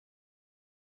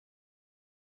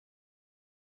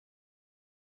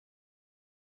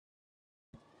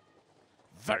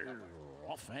They're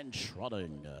off and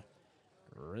trotting.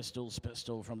 Crystal's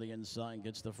Pistol from the inside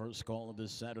gets the first call of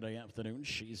this Saturday afternoon.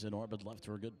 She's in orbit, left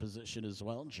for a good position as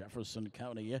well. Jefferson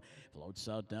County floats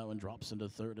out now and drops into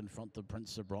third in front of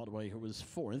Prince of Broadway, who is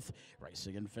fourth.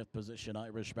 Racing in fifth position,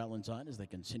 Irish Valentine, as they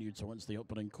continue towards the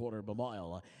opening quarter of a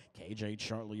mile. KJ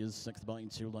Charlie is sixth by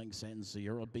 2 lengths, and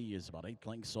Sierra B is about 8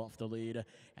 lengths off the lead.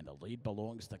 And the lead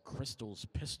belongs to Crystal's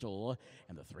Pistol,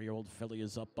 and the 3-year-old filly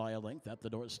is up by a length at the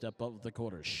doorstep of the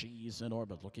quarter. She's in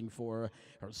orbit, looking for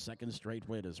her second straight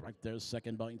win, is right there,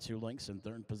 second by 2 lengths. In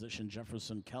third position,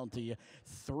 Jefferson County,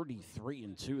 33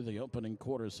 and 2 the opening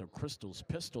quarter. So Crystal's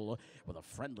Pistol, with a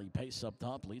friendly pace up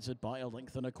top, leads it by a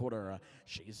length and a quarter.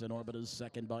 She's in orbit is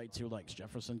second by 2 lengths.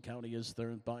 Jefferson County is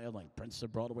third by a length. Prince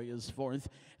of Broadway is fourth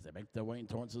as they make their way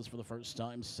towards us for the first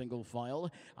time, single file.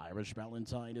 Irish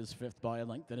Valentine is fifth by a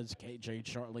length. Then it's KJ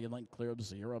Charlie, a length clear of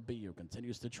Sierra B, who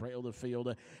continues to trail the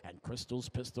field, and Crystal's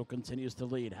Pistol continues to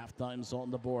lead. Half time's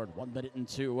on the board, 1 minute and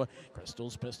 2.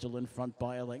 Crystal's Pistol in front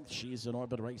by a length. She's in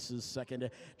orbit, races second.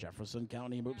 Jefferson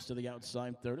County moves to the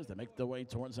outside third as they make their way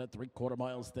towards that 3/4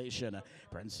 mile station.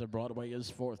 Prince of Broadway is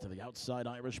fourth. To the outside,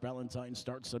 Irish Valentine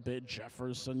starts a bid.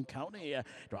 Jefferson County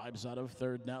drives out of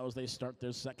third now as they start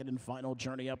their second and final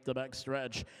journey up the back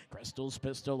stretch. Crystal's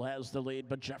Pistol has the lead,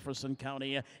 but Jefferson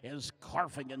County is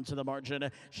carving into the margin.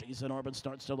 She's in orbit,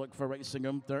 starts to look for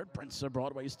Racingham third. Prince of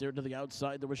Broadway steered to the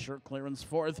outside. There was sure clearance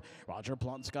fourth. Roger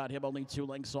Plant's got him only 2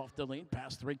 lengths off the lead,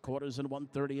 past 3/4 and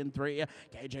 1:30 and 3.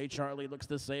 KJ Charlie looks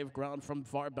to save ground from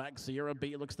far back. Sierra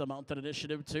B looks to mount an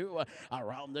initiative 2.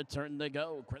 Around the turn they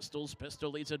go. Crystal's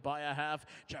Pistol leads it by a half.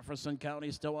 Jefferson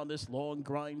County still on this long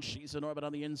grind. She's in orbit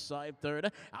on the inside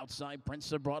third. Outside,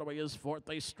 Prince of Broadway is fourth.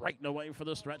 They straighten away for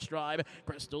the stretch drive.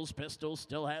 Crystal's Pistol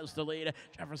still has the lead.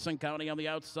 Jefferson County on the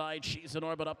outside. She's in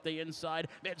orbit up the inside.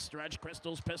 Mid-stretch,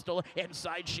 Crystal's Pistol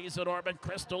inside. She's in orbit.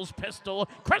 Crystal's Pistol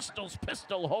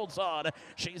holds on.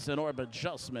 She's in orbit,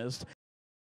 just missed.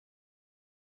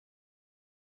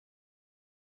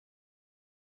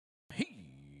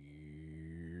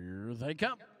 Here they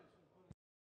come.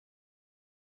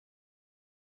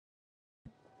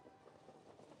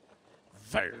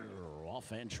 They're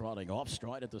off and trotting. Off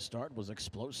stride at the start was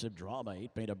explosive drama.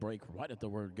 8 made a break right at the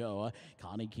word go.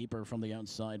 Connie Keeper from the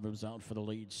outside moves out for the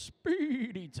lead.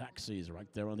 Speedy Taxis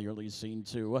right there on the early scene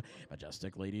too.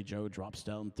 Majestic Lady Joe drops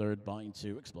down third by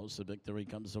 2. Explosive Victory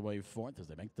comes away fourth as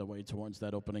they make their way towards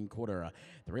that opening quarter.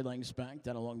 3 lengths back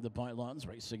down along the pylons.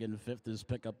 Racing in fifth is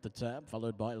Pick Up the Tab,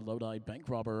 followed by Lodi Bank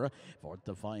Robber. Fourth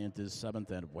Defiant is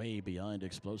seventh, and way behind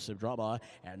Explosive Drama.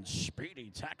 And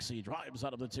Speedy Taxi drives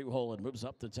out of the 2-hole and moves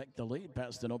up to take the lead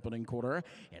past an opening quarter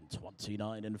in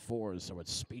 29 and 4. So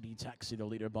it's Speedy Taxi, the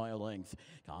leader by a length.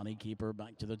 Connie Keeper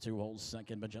back to the 2-holes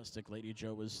second. Majestic Lady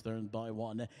Joe is third by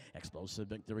 1. Explosive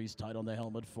Victory's tight on the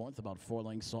helmet fourth, about 4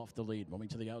 lengths off the lead. Moving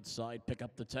to the outside, Pick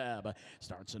Up the Tab.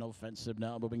 Starts an offensive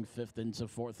now, moving fifth into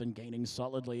fourth and gaining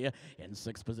solidly. In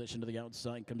sixth position to the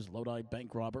outside comes Lodi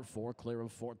Bank Robber, 4 clear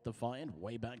of fourth Defiant.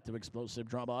 Way back to Explosive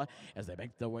Drama as they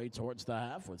make their way towards the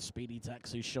half, with Speedy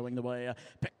Taxi showing the way.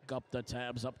 Pick Up the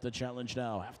Tab's up the challenge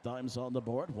now. Half time's on the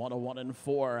board, 101 and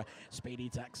 4. Speedy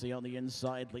Taxi on the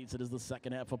inside leads it as the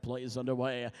second half of play is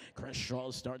underway. Chris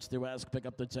Shaw starts to ask Pick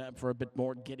Up the Tab for a bit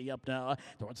more. Giddy up now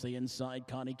towards the inside.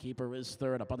 Connie Keeper is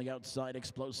third. Up on the outside,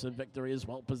 Explosive Victory is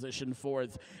well positioned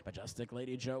fourth. Majestic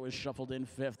Lady Joe is shuffled in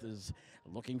fifth, is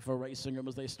looking for Racing Room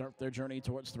as they start their journey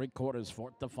towards 3/4.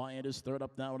 Fourth Defiant is third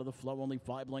up now into the flow, only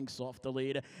 5 lengths off the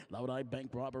lead. Lodi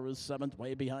Bank Robber is seventh,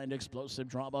 way behind Explosive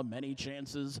Drama. Many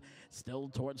chances still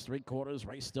towards 3/4.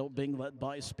 Race still being led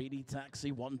by Speedy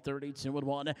Taxi, 132 and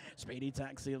 1. Speedy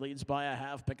Taxi leads by a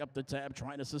half. Pick Up the Tab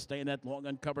trying to sustain that long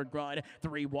uncovered grind.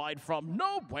 3 wide from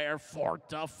nowhere. Fort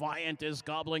Defiant is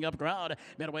gobbling up ground.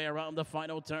 Midway around the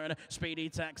final turn, Speedy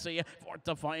Taxi, Fort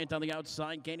Defiant on the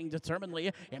outside, gaining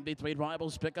determinedly. In between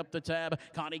rivals, Pick Up the Tab.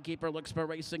 Connie Keeper looks for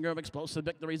Racing Room. Explosive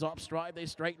Victory's off stride. They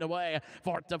straighten away.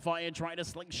 Fort Defiant trying to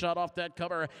slingshot off that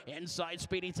cover. Inside,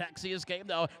 Speedy Taxi is game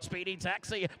though. Speedy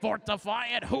Taxi, Fort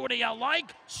Defiant. Who do you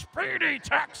like? Speedy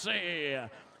Taxi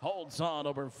holds on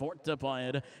over Fort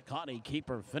Defiant. Connie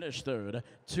Keeper finished third,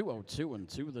 2:02 and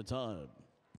 2 the time.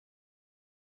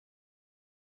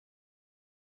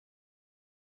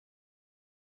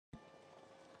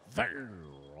 They're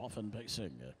off and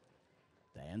pacing.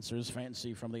 Dancer's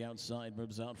Fancy from the outside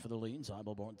moves out for the lead.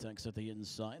 Tybal Vortex at the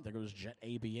inside. There goes Jet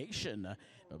Aviation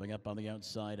moving up on the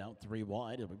outside, out 3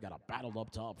 wide. And we've got a battle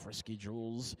up top. Frisky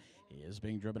Jules is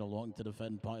being driven along to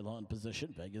defend pylon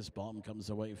position. Vegas Bomb comes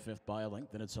away 5th by a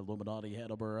length, and it's Illuminati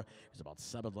Hanover, who's about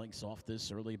 7 lengths off this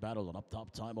early battle. And up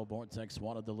top, Tybal Vortex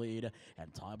wanted the lead,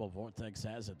 and Tybal Vortex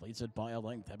has it. Leads it by a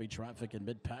length. Heavy traffic in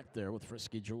mid-pack there with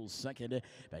Frisky Jules second.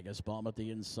 Vegas Bomb at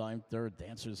the inside third.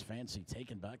 Dancer's Fancy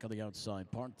taken back on the outside,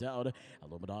 parked out.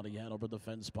 Illuminati Hanover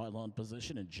defends pylon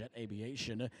position, and Jet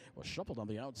Aviation was shuffled on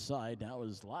the outside. Now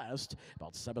is last,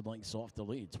 about 7 lengths off the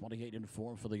lead.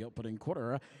 28-4 for the opening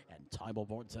quarter, and Tybal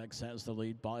Vortex has the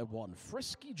lead by 1.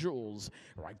 Frisky Jules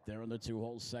right there in the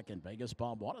 2-hole second. Vegas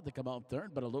Bomb wanted to come out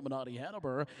third, but Illuminati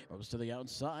Hanover moves to the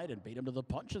outside and beat him to the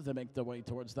punch as they make their way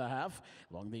towards the half.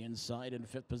 Along the inside in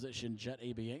 5th position, Jet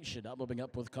Aviation. Now moving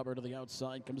up with cover to the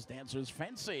outside comes Dancer's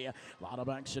Fancy. A lot of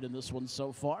action in this one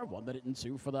so far. 1 minute and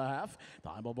 2 for the half.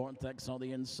 Tybal Vortex on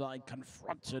the inside,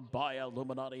 confronted by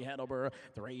Illuminati Hanover.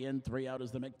 3 in, 3 out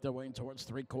as they make their way towards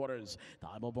 3/4.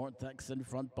 Tybal Vortex in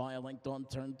front by a length on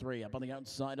turn 3. Up on the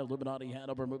outside, Illuminati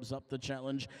Hanover moves up the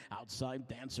challenge. Outside,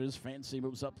 Dancer's Fancy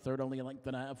moves up third, only a length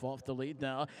and a half off the lead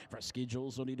now. Frisky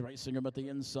Jules will need racing him at the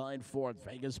inside 4th.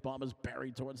 Vegas Bomb is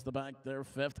buried towards the back there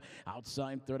 5th.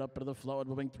 Outside, 3rd up into the flow and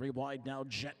moving 3 wide now.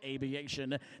 Jet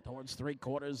Aviation towards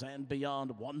 3/4 and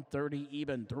beyond. 130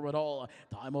 even through it all.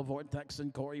 Tybal Vortex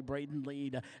and Corey Braden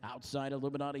lead. Outside,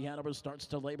 Illuminati Hanover starts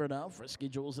to labor now. Frisky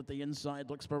Jules at the inside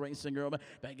looks for racing room.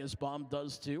 Vegas Bomb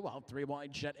does too. Out 3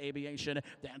 wide, Jet Aviation.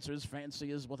 Dancer's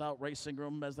Fancy is without racing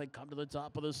room as they come to the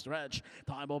top of the stretch.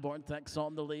 Tybal Vortex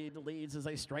on the lead, leads as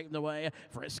they straighten away.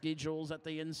 Frisky Jules at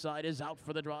the inside is out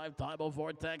for the drive. Tybal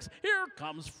Vortex, here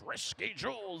comes Frisky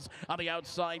Jules on the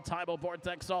outside. Tybal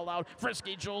Vortex all out.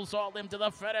 Frisky Jules all into the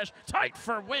finish. Tight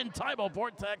for win. Tybal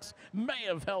Vortex may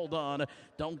have held on.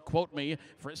 Don't quote me.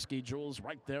 Frisky Jules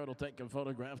right there. It'll take a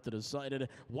photograph to decide it.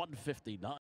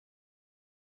 159.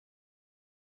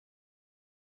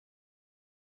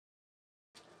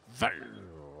 Very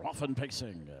often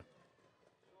pacing.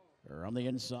 On the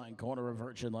inside corner of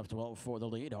Virgin, left well for the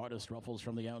lead. Artist Ruffles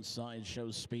from the outside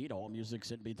shows speed. All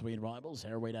music's in between rivals.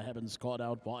 Airway to Heaven's caught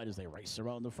out wide as they race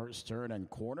around the first turn. And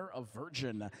corner of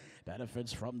Virgin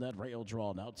benefits from that rail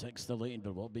draw. Now takes the lead,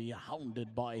 but will be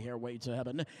hounded by Airway to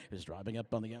Heaven, who's driving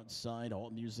up on the outside.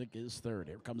 All music is third.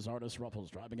 Here comes Artist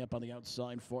Ruffles driving up on the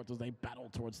outside 4th as they battle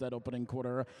towards that opening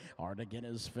quarter. Art again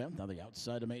is 5th. On the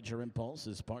outside, a Major Impulse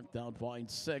is parked out wide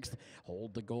 6th.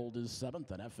 Hold the Gold is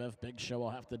 7th. And FF Big Show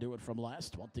will have to do it from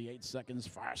last. 28 seconds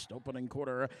fast opening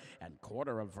quarter, and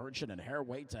corner of Virgin and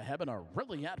Airway to Heaven are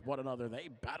really at one another. They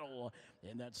battle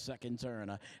in that second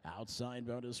turn. Outside,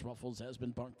 Artist Ruffles has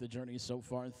been parked the journey so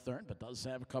far 3rd, but does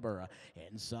have cover.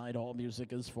 Inside, All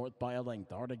Music is 4th by a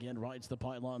length. Art again rides the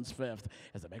pylons 5th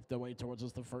as they make their way towards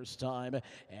us the first time.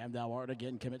 And now Art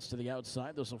again commits to the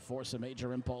outside. This will force a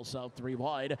Major Impulse out 3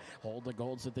 wide. Hold the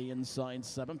Golds at the inside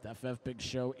 7th. FF Big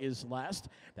Show is last.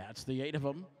 That's the 8 of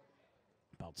them.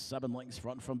 About 7 lengths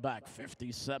front from back,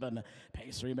 57.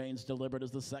 Pace remains deliberate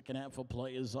as the second half of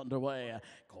play is underway.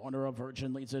 Corner of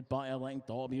Virgin leads it by a length.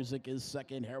 All Music is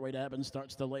second. Airway to Heaven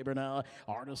starts to labor now.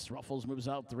 Artist Ruffles moves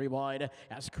out 3 wide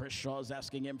as Chris Shaw's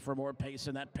asking him for more pace,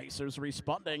 and that pacer's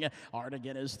responding. Art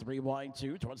again is 3 wide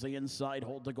too. Towards the inside,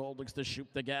 Hold the Gold looks to shoot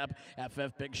the gap.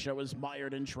 FF Big Show is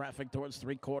mired in traffic towards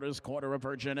 3/4. Corner of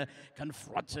Virgin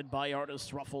confronted by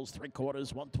Artist Ruffles.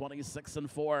 3/4,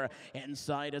 126-4.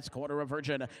 Inside, it's corner of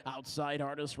Virgin. Outside,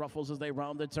 Artist Ruffles as they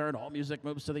round the turn. All Music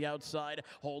moves to the outside.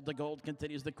 Hold the Gold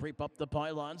continues to creep up the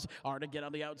pylons. Art again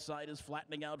on the outside is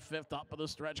flattening out 5th up of the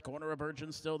stretch. Corner of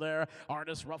Virgin still there.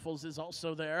 Artist Ruffles is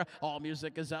also there. All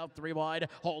Music is out 3 wide.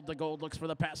 Hold the Gold looks for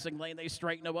the passing lane. They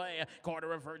straighten away.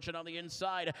 Corner of Virgin on the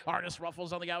inside. Artist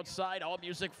Ruffles on the outside. All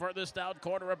Music furthest out.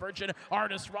 Corner of Virgin.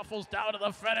 Artist Ruffles down to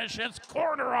the finish. It's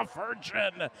corner of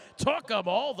Virgin. Took them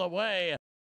all the way.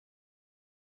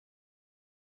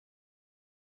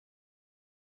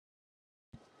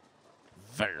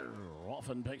 Very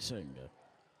often pacing.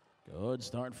 Good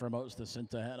start for most. The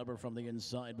Cinta Hanover from the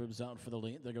inside moves out for the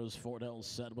lead. There goes Fort L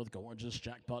set with gorgeous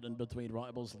jackpot in between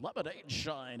rivals. Lemonade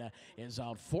Shine is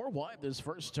out 4 wide this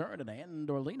first turn, and Ann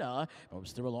Dorlina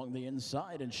moves through along the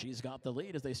inside, and she's got the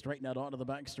lead as they straighten out onto the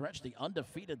back stretch. The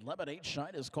undefeated Lemonade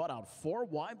Shine is caught out 4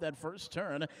 wide that first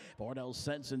turn. Fort L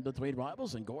set's in between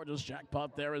rivals, and gorgeous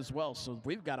jackpot there as well. So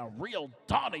we've got a real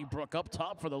Donnybrook up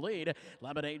top for the lead.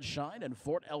 Lemonade Shine and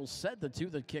Fort L set, the two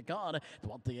that kick on.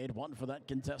 28-1 for that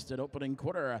contested at opening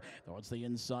quarter. Towards the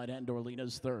inside end,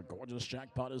 Orleana's third. Gorgeous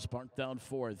Jackpot is parked down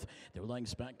fourth. 2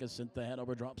 lengths back, Jacinta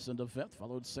Hanover drops into fifth,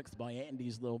 followed sixth by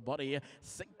Andy's Little Buddy.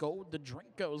 Cinco de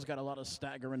Drinko's got a lot of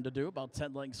staggering to do, about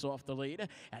 10 lengths off the lead.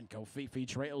 And Kofifi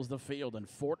trails the field, and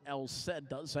Fort El Ced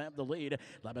does have the lead.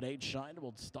 Lemonade Shine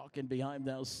will stalk in behind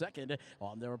now second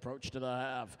on their approach to the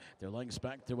half. 2 lengths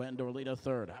back to end, Orleana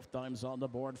third. Half time's on the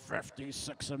board,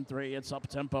 56-3. It's up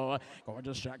tempo.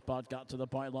 Gorgeous Jackpot got to the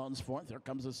pylons fourth. Here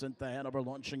comes Jacinta Hanover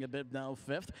launching a bib now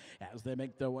fifth as they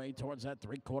make their way towards that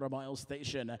 3/4 mile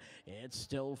station. It's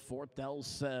still Fort El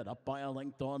Ced up by a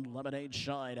length on Lemonade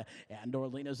Shine, and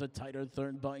Orleana's a tighter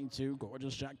third by 2.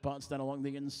 Gorgeous Jackpot's down along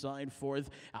the inside fourth.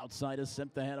 Outside of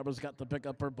Jacinta Hanover's got to pick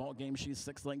up her ball game. She's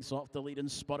 6 lengths off the lead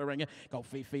and sputtering.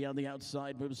 Kofifi on the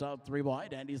outside moves out 3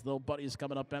 wide. Andy's Little Buddy's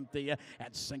coming up empty,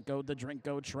 and Cinco de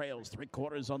Drinko trails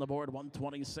 3/4 on the board,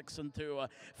 126-2.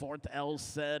 Fort El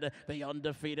Ced, the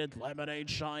undefeated Lemonade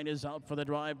Shine, is out for the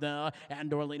drive now,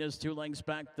 and Orleana's 2 lengths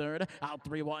back third. Out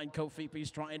 3 wide,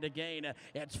 Kofifi's trying to gain.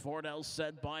 It's Fort El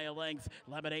Ced by a length.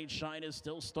 Lemonade Shine is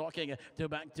still stalking. 2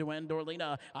 back to end,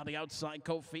 Orleana on the outside.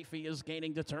 Kofifi is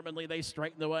gaining determinedly. They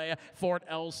straighten the way. Fort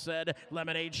El Ced,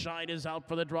 Lemonade Shine is out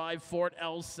for the drive. Fort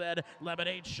El Ced,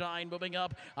 Lemonade Shine moving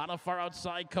up on a far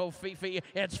outside Kofifi.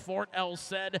 It's Fort El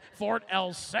Ced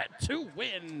to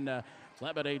win.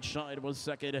 Lemonade Shine was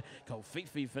second.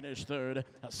 Kofifi finished third.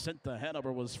 Jacinta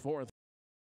Hanover was fourth.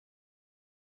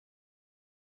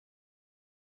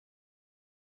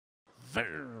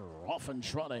 They're off and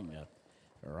trotting.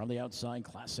 On the outside,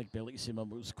 Classic Bellissima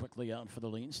moves quickly out for the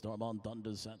lead. Storm on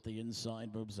Dundas at the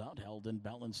inside moves out. Held in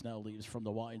Balance now leaves from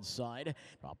the wide side.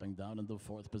 Dropping down in the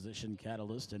 4th position,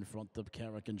 Catalyst in front of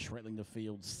Carrick, and trailing the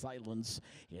field, Silence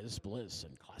is Bliss.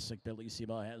 And Classic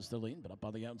Bellissima has the lead, but up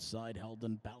on the outside, Held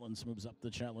in Balance moves up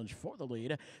the challenge for the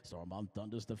lead. Storm on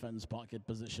Dundas defends pocket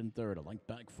position 3rd. A length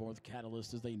back 4th,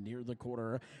 Catalyst as they near the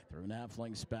quarter. 3.5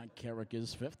 lengths back, Carrick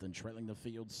is 5th, and trailing the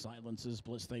field, Silence is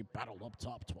Bliss. They battle up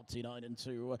top,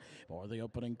 29-2. For the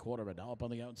opening quarter, and now up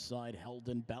on the outside, Held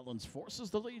in Balance forces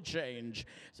the lead change.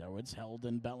 So it's Held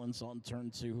in Balance on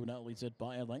turn 2, who now leads it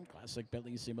by a length. Classic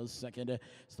Bellissima's second.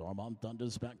 Storm on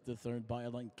Dundas back to third by a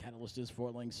length. Catalyst is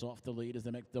 4 lengths off the lead as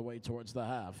they make their way towards the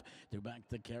half. 2 back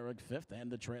to Carrick 5th, and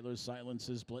the trailer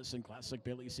Silences Bliss, and Classic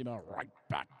Bellissima right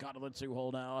back out of the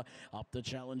 2-hole now. Up the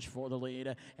challenge for the lead,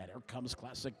 and here comes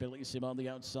Classic Bellissima on the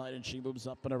outside, and she moves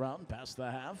up and around past the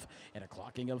half, and a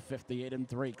clocking of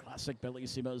 58-3. Classic Bellissima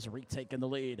Bellissimo's retaken the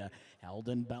lead. Held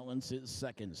in Balance is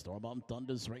second. Storm on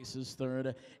Thunder's races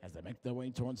third as they make their way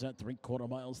towards that 3/4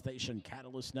 mile station.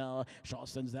 Catalyst now. Shaw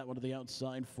sends that one to the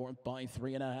outside. Fourth by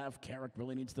 3.5. Carrick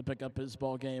really needs to pick up his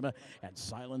ball game. And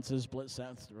Silences Bliss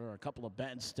after a couple of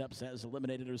bad steps has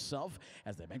eliminated herself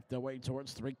as they make their way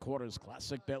towards 3/4.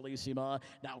 Classic Bellissima.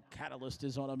 Now Catalyst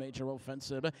is on a major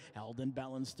offensive. Held in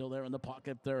Balance still there in the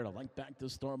pocket third. A length back to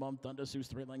Storm on Thunder, who's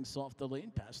 3 lengths off the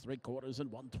lead. Past 3/4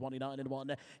 and 129-1.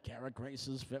 Carrick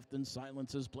races fifth and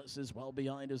Silences Bliss is well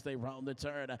behind as they round the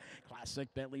turn.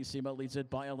 Classic Bellissima leads it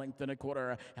by a length and a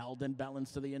quarter. Held in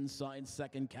Balance to the inside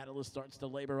second. Catalyst starts to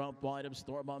labor out wide of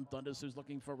Storm on Thunder, who's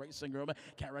looking for racing room.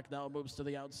 Carrick now moves to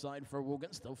the outside for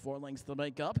Woogan. Still 4 lengths to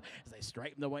make up as they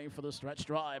straighten the way for the stretch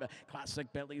drive.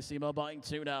 Classic Bellissima buying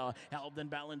 2 now. Held in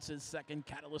Balance is second.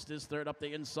 Catalyst is third up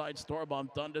the inside. Storm on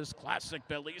Thunder's Classic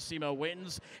Bellissima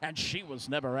wins, and she was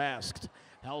never asked.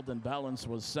 Held in Balance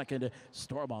was second.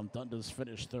 Storm on Thunder's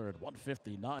finished third.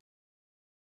 159.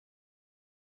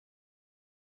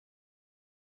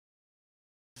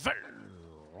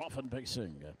 Off and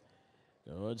pacing.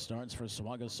 Good starts for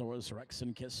Swagasaurus Rex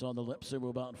and Kiss on the Lips, who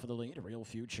move out for the lead. Real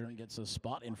Future gets a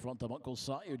spot in front of Uncle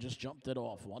Si, who just jumped it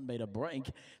off. One made a break.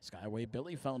 Skyway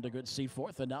Billy found a good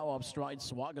C4th, and now up stride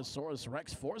Swagasaurus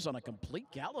Rex. 4's on a complete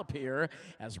gallop here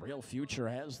as Real Future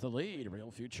has the lead. Real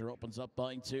Future opens up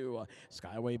by 2.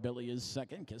 Skyway Billy is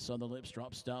second. Kiss on the Lips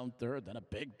drops down third. Then a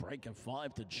big break of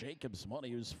 5 to Jacob's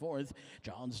Money, who's 4th.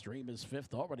 John's Dream is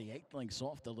 5th, already 8 lengths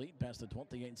off the lead past the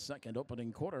 28-second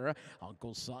opening quarter.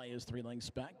 Uncle Si is 3 lengths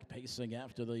back, pacing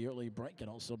after the early break, and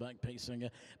also back pacing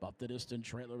up the distant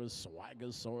trailer is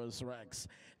Swagasaurus Rex.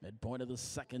 Midpoint of the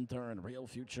second turn, Real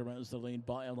Future has the lead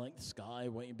by a length.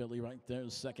 Skyway Billy right there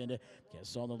is second.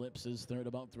 Kiss on the Lips is third,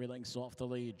 about 3 lengths off the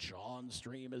lead. John's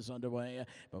Dream is underway,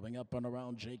 moving up and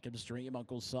around Jacob's Dream.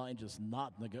 Uncle Si just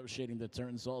not negotiating the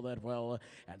turns all that well,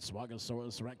 and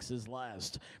Swagasaurus Rex is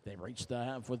last. They've reached the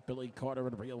half with Billy Carter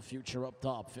and Real Future up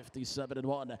top,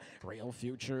 57-1. Real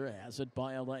Future has it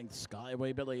by a length.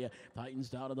 Skyway Billy tightens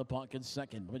down in the pocket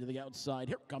second. Moving to the outside.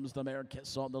 Here comes the mare.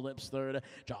 Kiss on the lips third.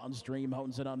 John's Dream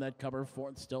hones it on that cover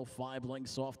fourth. Still 5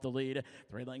 lengths off the lead.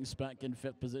 3 lengths back in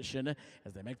fifth position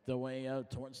as they make their way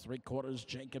towards 3/4.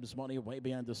 Jacob's Money way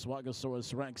behind the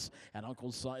Swagasaurus Rex. And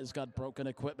Uncle Si's got broken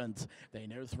equipment. They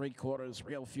near 3/4.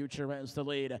 Real Future has the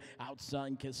lead.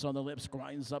 Outside Kiss on the lips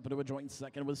grinds up into a joint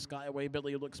second with Skyway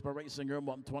Billy. Looks for Racing Room.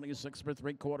 126 for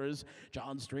 3/4.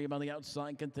 John's Dream on the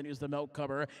outside continues the milk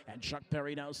cover. And Chuck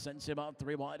Perry now sends him out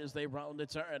 3 wide as they round the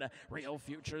turn. Real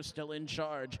Future still in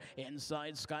charge.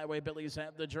 Inside Skyway Billy's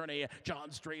had the journey.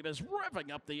 John's Dream is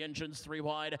revving up the engines 3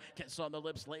 wide. Kiss on the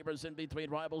lips labors in between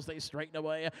rivals. They straighten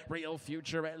away. Real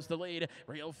Future has the lead.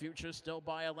 Real Future still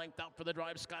by a length out for the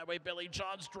drive. Skyway Billy.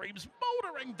 John's Dream's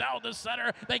motoring down the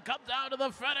center. They come down to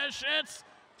the finish. It's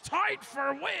tight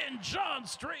for win.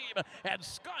 John's Dream and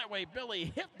Skyway Billy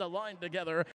hit the line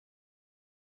together.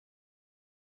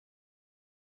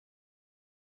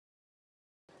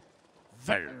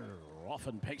 They're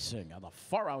often pacing on the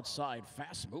far outside.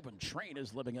 Fast-moving Train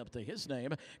is living up to his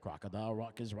name. Crocodile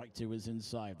Rock is right to his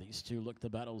inside. These two look the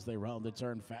battles. They round the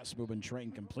turn. Fast-moving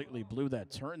Train completely blew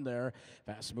that turn there.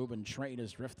 Fast-moving Train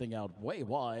is drifting out way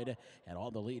wide. And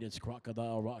on the lead, it's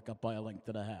Crocodile Rock up by a length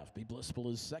and a half. Be Blissful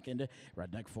is second.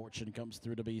 Redneck Fortune comes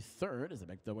through to be third as they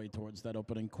make their way towards that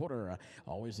opening quarter.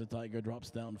 Always the Tiger drops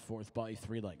down fourth by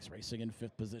 3 lengths. Racing in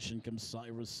fifth position comes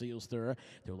Cyrus Sealster.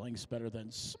 2 lengths better than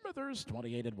Smithers.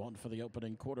 28-1 for the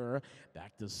opening quarter.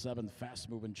 Back to 7th,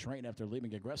 Fast-Moving Train after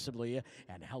leaving aggressively.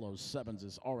 And Hello Sevens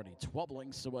is already 12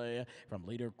 lengths away from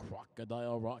leader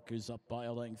Crocodile Rock, who's up by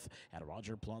a length. And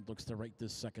Roger Plant looks to rate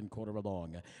this second quarter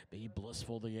along. Be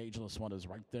Blissful, the ageless one, is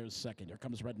right there second. Here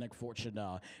comes Redneck Fortune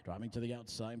now. Driving to the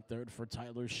outside. Third for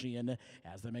Tyler Sheehan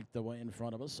as they make the way in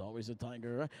front of us. Always a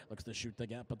Tiger. Looks to shoot the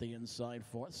gap at the inside.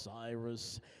 Fourth,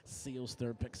 Cyrus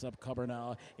Sealster picks up cover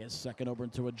now. Is second over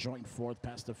into a joint fourth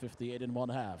past the 58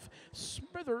 1/2.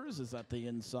 Smithers is at the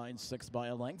inside, 6th by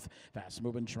a length.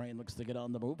 Fast-Moving Train looks to get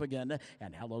on the move again,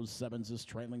 and Hello Sevens is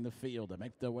trailing the field to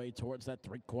make their way towards that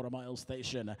 3/4 mile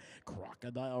station.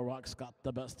 Crocodile Rock's got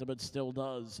the best of it, still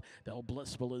does. Bill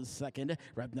Blissful is second.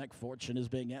 Redneck Fortune is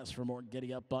being asked for more.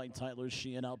 Giddy up by Tyler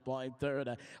Sheehan, out by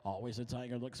third. Always a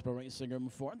Tiger looks for Racing Room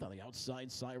fourth. On the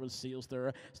outside, Cyrus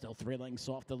Sealster still 3 lengths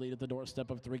off the lead at the doorstep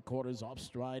of 3/4. Off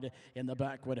stride in the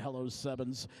back with Hello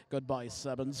Sevens. Goodbye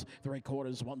Sevens.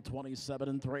 3/4,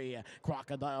 127-3.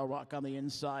 Crocodile Rock on the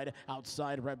inside.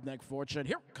 Outside, Redneck Fortune.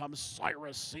 Here comes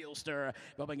Cyrus Sealster.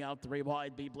 Moving out 3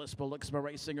 wide. Be Blissful looks for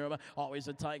Racing Room. Always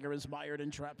a Tiger is mired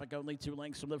in traffic. Only 2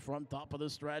 lengths from the front, top of the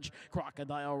stretch.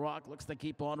 Crocodile Rock looks to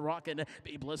keep on rocking.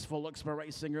 Be Blissful looks for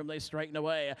Racing Room. They straighten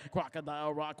away.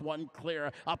 Crocodile Rock 1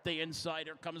 clear. Up the inside.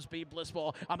 Here comes Be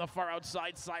Blissful. On the far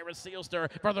outside, Cyrus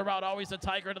Sealster. Further out, always a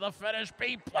Tiger to the finish.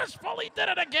 Be Blissful. He did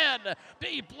it again.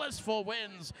 Be Blissful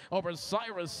wins over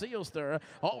Cyrus Sealster.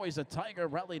 Always a Tiger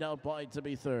rallied out wide to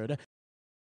be third.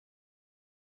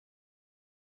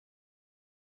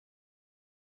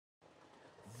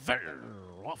 They're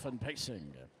often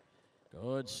pacing.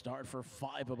 Good start for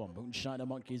 5 of them. Moonshiner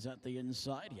Monkeys at the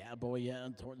inside. Yeah, boy, yeah,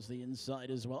 towards the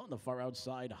inside as well. On the far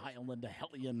outside, Highland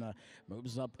Hellion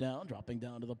moves up down, dropping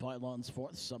down to the pylons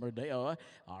fourth. Summer-Deo.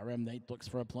 RM Nate looks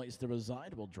for a place to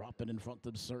reside. Will drop it in front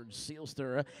of Serge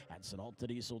Sealster. And Sonalta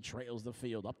Diesel trails the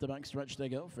field. Up the backstretch they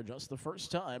go for just the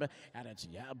first time. And it's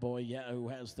Yeah, boy, yeah, who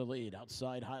has the lead.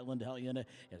 Outside, Highland Hellion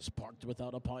is parked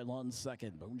without a pylon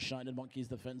second. Moonshiner Monkeys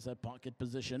defends that pocket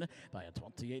position by a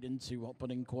 28-2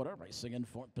 opening quarter. Racing in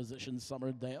fourth position,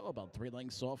 Summer-Deo, about 3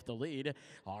 lengths off the lead.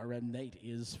 RM Nate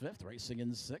is fifth, racing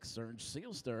in sixth, Serge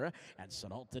Sealster, and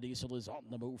Sonalta Diesel is on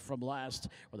the move from last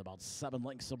with about 7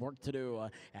 lengths of work to do.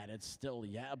 And it's still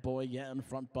Yeah, boy, yeah, in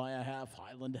front by a half.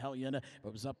 Highland Hellion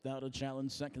moves up now to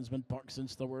challenge seconds, been parked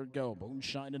since the word go.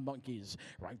 Moonshine and Monkeys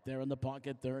right there in the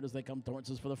pocket, third as they come towards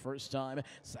us for the first time.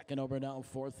 Second over now,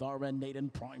 fourth, RN Nate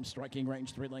in prime striking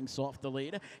range, 3 lengths off the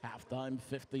lead. Halftime,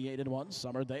 58-1.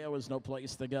 Summer-Deo is no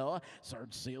place to go.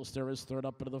 Serge Sealster is third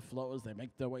up into the flow as they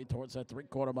make their way towards that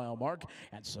 3/4 mile mark.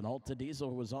 And Sonalta Diesel,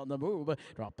 who was on the move,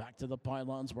 drop back to the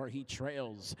pylons where he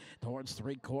trails towards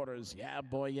 3/4. Yeah,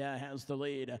 boy, yeah, has the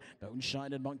lead.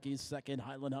 Moonshine and Monkeys second.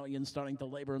 Highland Hellion starting to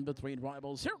labor in between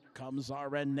rivals. Here comes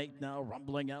RN Nate now,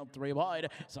 rumbling out 3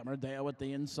 wide. Summer-Deo at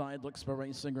the inside looks for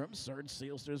Racing Room. Serge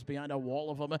Sealster's behind a wall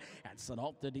of them. And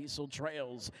Sonalta Diesel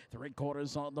trails.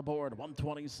 3/4 on the board,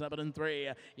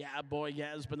 127-3. Yeah, boy,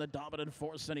 yeah, has been the dominant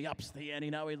force, and he ups ups the ante.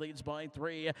 Now he leads by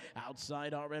 3.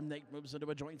 Outside, RM Nate moves into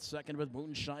a joint second with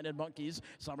Moonshine and Monkeys.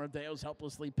 Summerdale's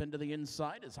helplessly pinned to the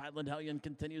inside as Highland Hellion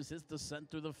continues his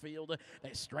descent through the field.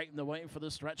 They straighten the way for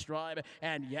the stretch drive,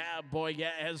 and Yeah Boy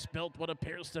Yeah has built what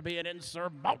appears to be an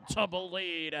insurmountable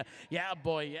lead. Yeah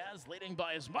Boy Yeah is leading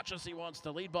by as much as he wants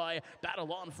to lead by.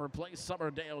 Battle on for place.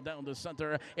 Summerdale down the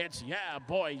center. It's Yeah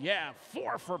Boy Yeah,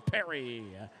 4 for Perry.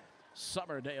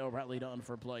 Summerdale rallied on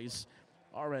for place.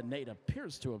 RN Nate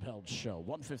appears to have held show.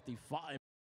 155.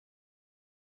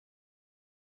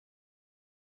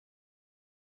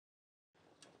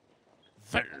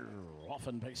 They're off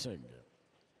and pacing.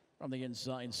 From the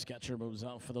inside, Sketcher moves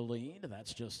out for the lead.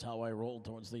 That's just how I roll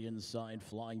towards the inside.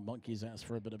 Flying Monkeys ask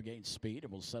for a bit of gate speed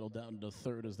and will settle down into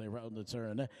third as they round the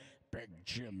turn. Big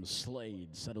Jim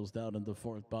Slade settles down into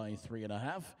fourth by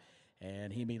 3.5.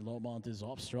 And Hemi Lomont is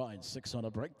off stride. 6 on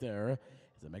a break there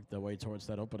as they make their way towards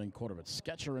that opening quarter. It's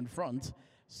Sketcher in front.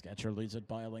 Sketcher leads it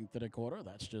by a length and a quarter.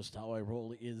 That's just how I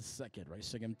roll is second.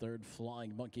 Racing in third,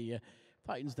 Flying Monkey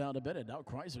tightens down a bit, and now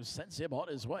Chrysler sends him on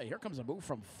his way. Here comes a move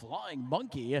from Flying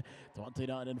Monkey.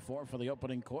 29-4 for the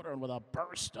opening quarter, and with a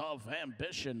burst of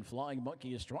ambition, Flying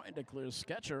Monkey is trying to clear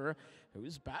Sketcher,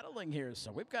 who's battling here.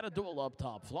 So we've got a duel up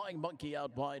top. Flying Monkey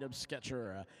out wide of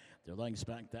Sketcher. Their lengths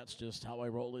back, that's just how I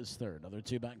roll is third. Another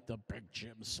 2 back to Big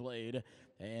Jim Slade.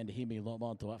 And Hemi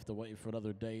Lomont will have to wait for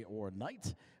another day or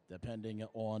night, depending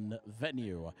on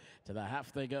venue. To the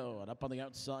half they go, and up on the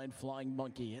outside, Flying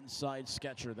Monkey. Inside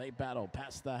Sketcher, they battle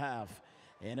past the half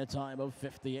in a time of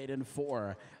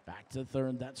 58-4. Back to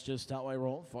third, that's just how I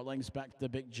roll. 4 lengths back to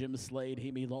Big Jim Slade.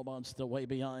 Hemi Lomont still way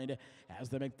behind as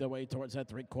they make their way towards that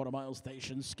 3/4 mile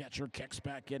station. Sketcher kicks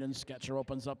back in, and Sketcher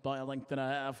opens up by a length and a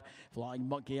half. Flying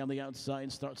Monkey on the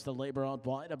outside starts to labor out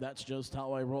wide, and that's just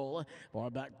how I roll.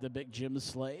 Far back to Big Jim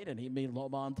Slade, and Hemi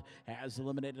Lomont has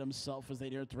eliminated himself as they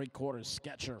near 3/4.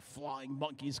 Sketcher, Flying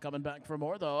Monkey's coming back for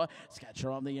more though.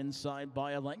 Sketcher on the inside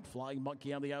by a length. Flying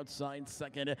Monkey on the outside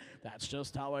second. That's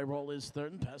just how I roll is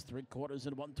third. Past 3/4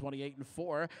 in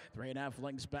 128-4. 3.5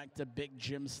 lengths back to Big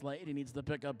Jim Slade. He needs to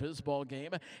pick up his ball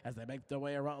game as they make their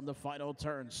way around the final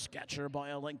turn. Sketcher by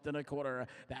a length and a quarter.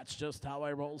 That's just how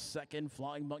I roll second.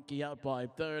 Flying Monkey out by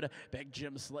third. Big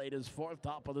Jim Slade is fourth.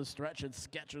 Top of the stretch. It's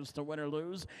Sketcher's to win or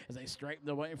lose as they straighten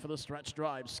the way for the stretch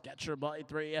drive. Sketcher by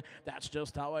 3. That's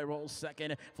just how I roll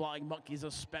second. Flying Monkey's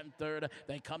a spent third.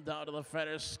 They come down to the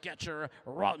finish. Sketcher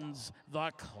runs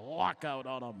the clock out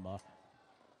on him.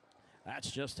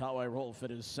 That's just how I roll for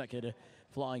his second.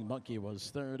 Flying Monkey was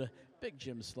third. Big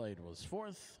Jim Slade was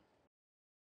fourth.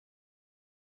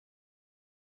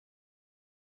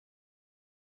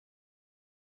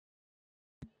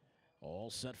 All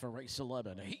set for race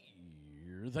 11.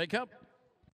 Here they come.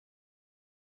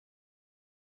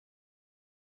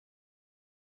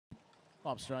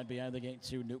 Off stride behind the gate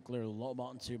to Nuclear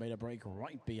Lomont, who made a break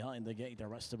right behind the gate. The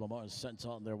rest of them are sent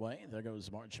on their way. There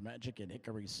goes March Magic and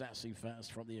Hickory Sassy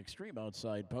Fast from the extreme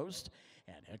outside post.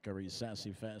 And Hickory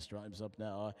Sassy Fast drives up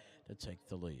now to take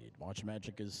the lead. March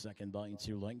Magic is second by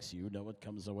 2 lengths. You know it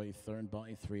comes away third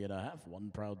by 3.5. One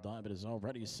Proud Diamond is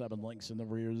already 7 lengths in the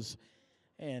rears.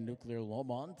 And Nuclear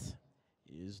Lomont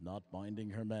is not minding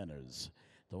her manners.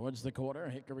 Towards the quarter,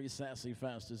 Hickory Sassy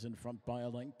Fast is in front by a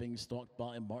length, being stalked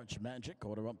by March Magic.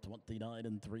 Quarter up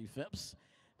 29 3/5.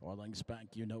 4 lengths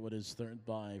back, you know it is third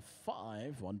by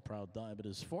 5. One Proud Diamond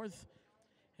is fourth.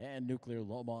 And Nuclear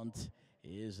Lomont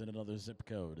is in another zip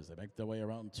code as they make their way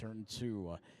around turn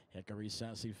 2. Hickory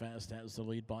Sassy Fast has the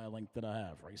lead by a length and a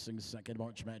half. Racing second,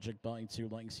 March Magic by 2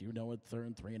 lengths. You know it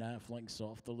third, 3.5 lengths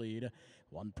off the lead.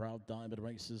 One Proud Diamond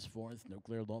races fourth.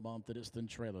 Nuclear Lomont, the distant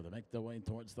trailer. They make their way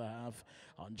towards the half.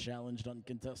 Unchallenged,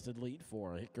 uncontested lead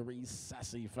for Hickory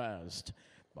Sassy Fast.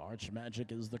 March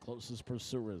Magic is the closest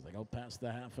pursuer. They go past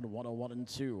the half in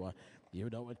 101-2. You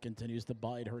know it continues to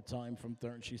bide her time from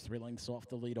third. She's 3 lengths off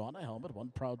the lead on a helmet. One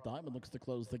Proud Diamond looks to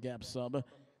close the gap sub.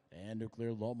 And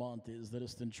Nuclear Lomont is the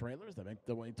distant trailers. They make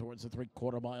their way towards the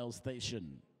 3/4 mile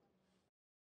station.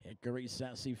 Hickory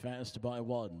Sassy Fast by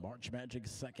 1. March Magic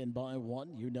second by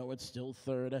 1. You know it's still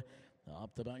third.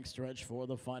 Up the back stretch for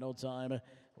the final time.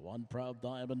 One Proud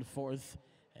Diamond fourth.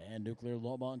 And Nuclear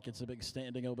Lomont gets a big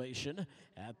standing ovation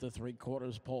at the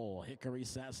 3/4 pole. Hickory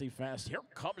Sassy Fast, here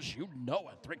comes, you know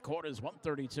it. 3/4,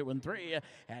 132-3.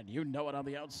 And you know it on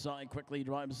the outside, quickly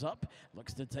drives up.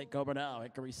 Looks to take over now.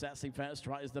 Hickory Sassy Fast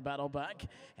tries to battle back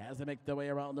as they make their way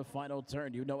around the final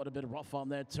turn. You know it a bit rough on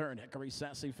that turn. Hickory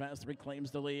Sassy Fast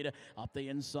reclaims the lead. Up the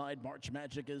inside, March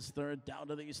Magic is third. Down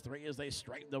to these 3 as they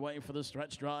straighten the way for the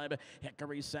stretch drive.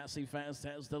 Hickory Sassy Fast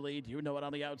has the lead. You know it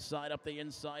on the outside. Up the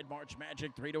inside, March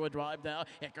Magic 3 Hickory to a drive now.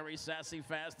 Hickory Sassy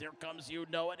Fast. Here comes You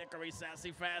Know It. Hickory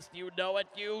Sassy Fast. You know it.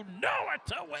 You know it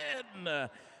to win.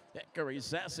 Hickory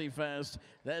Sassy Fast.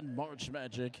 Then March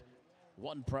Magic.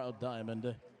 One Proud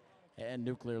Diamond. And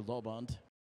Nuclear Lobont.